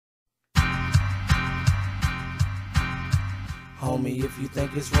Homie, if you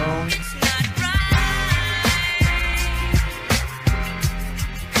think it's wrong,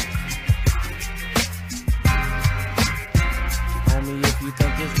 homie, if you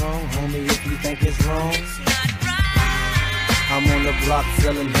think it's wrong, homie, if you think it's wrong. I'm on the block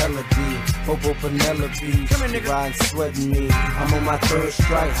selling hella D, Popo Penelope, riding sweating me. I'm on my third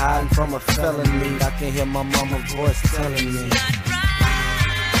strike, hiding from a felony. I can hear my mama's voice telling me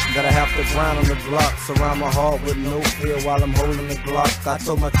that I have to grind on the block, surround my heart with no fear while I'm holding the Glock. I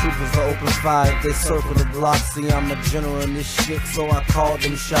told my troopers to open fire if they circle the block. See, I'm a general in this shit, so I called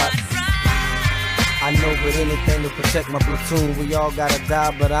them shots. I know with anything to protect my platoon. We all gotta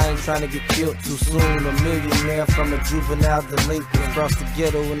die, but I ain't trying to get killed too soon. A millionaire from a juvenile delinquent across the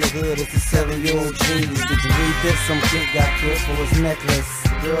ghetto in the hood. It's a 7-year-old genius. Did you read this? Some kid got killed for his necklace.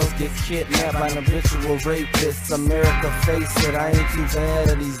 Girls get kidnapped by an habitual rapist. America, face it, I ain't too bad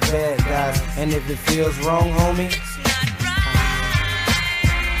at these bad guys. And if it feels wrong, homie,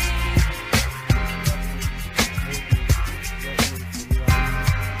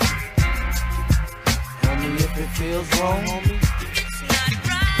 feels wrong, homie.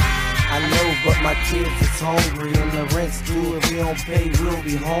 I know, but my kids is hungry and the rent's due. If we don't pay, we'll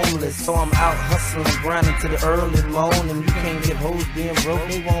be homeless. So I'm out hustling and grinding to the early morning. You can't get hoes being broke,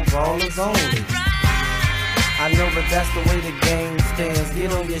 they want ballers only. I know, but that's the way the game stands.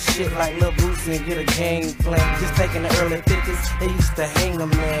 Get on your shit like Lil Boosie and get a game plan. Just taking the early 50s, they used to hang a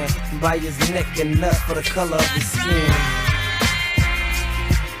man by his neck and nuts for the color of his skin.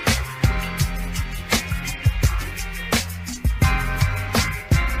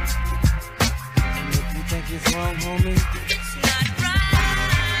 Wrong, homie.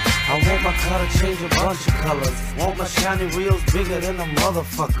 I want my car to change a bunch of colors. Want my shiny wheels bigger than a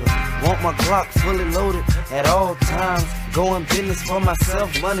motherfucker. Want my Glock fully loaded at all times. Going business for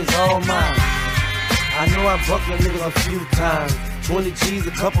myself, money's all mine. I know I bucked the niggas a few times. 20 G's,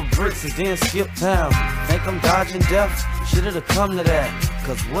 a couple bricks, and then skip town. Think I'm dodging death? Shit, it'll come to that.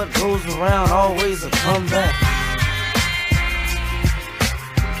 Cause what goes around always will come back.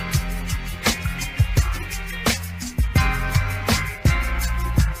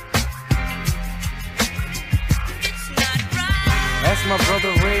 Ask my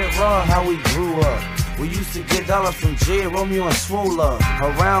brother Red Raw how we grew up. We used to get dollars from J, Romeo, and Swola.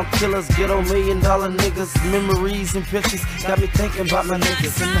 Around killers, ghetto $1 million niggas. Memories and pictures got me thinking about my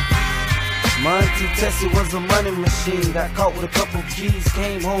niggas. And my auntie Tessie was a money machine. Got caught with a couple keys,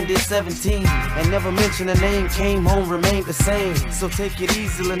 came home, did 17. And never mentioned a name, came home, remained the same. So take it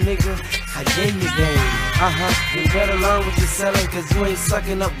easy, little nigga, I gave you game. You better learn what you're selling, cause you ain't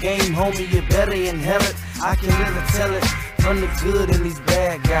sucking up game, homie. You better inhale it, I can really tell it. From the good in these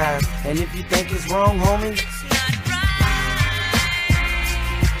bad guys. And if you think it's wrong, homie,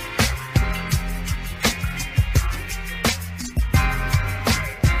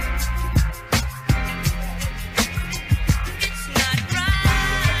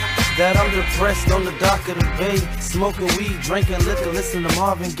 that I'm depressed on the dock of the bay, smoking weed, drinking liquor, listening to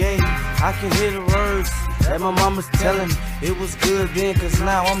Marvin Gaye. I can hear the words that my mama's telling. It was good then, cause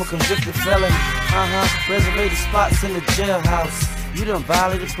now I'm a convicted felon. Reservated spots in the jailhouse. You done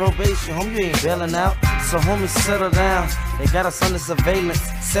violated probation, homie, you ain't bailing out. So homie, settle down. They got us under surveillance,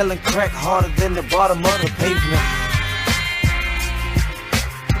 selling crack harder than the bottom of the pavement.